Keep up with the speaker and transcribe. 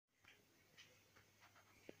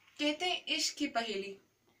कहते हैं इश्क की पहेली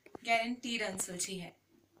गारंटीड अनसुलझी है।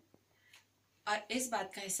 और इस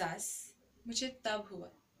बात का एहसास मुझे तब हुआ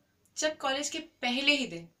जब कॉलेज के पहले ही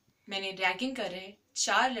दिन मैंने रैगिंग कर रहे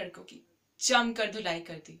 4 लड़कों की जमकर धुलाई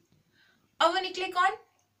कर दी। और वो निकले कौन?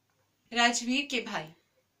 राजवीर के भाई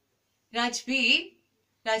राजवीर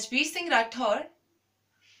राजवीर सिंह राठौर।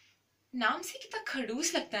 नाम से कितना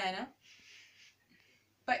खड़ूस लगता है ना,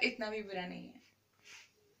 पर इतना भी बुरा नहीं है,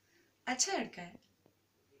 अच्छा लड़का है।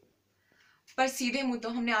 पर सीधे मुंह तो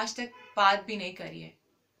हमने आज तक बात भी नहीं करी है।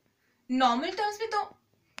 नॉर्मल टर्म्स में तो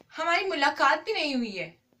हमारी मुलाकात भी नहीं हुई है।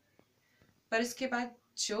 पर उसके बाद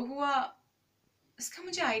जो हुआ उसका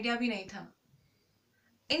मुझे आइडिया भी नहीं था।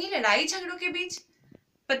 इन्हीं लड़ाई झगड़ों के बीच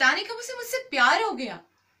पता नहीं कब उसे मुझसे प्यार हो गया।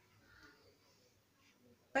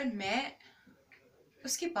 पर मैं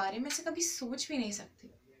उसके बारे में से कभी सोच भी नहीं सकती,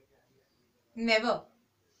 नेवर।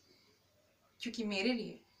 क्योंकि मेरे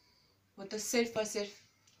लिए वो तो सिर्फ और सिर्फ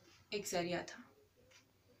एक जरिया था।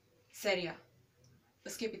 जरिया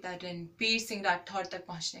उसके पिता रणबीर सिंह राठौर तक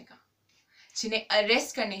पहुंचने का, जिन्हें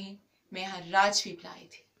अरेस्ट करने ही मैं यहाँ राजवीर लाई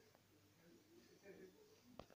थी।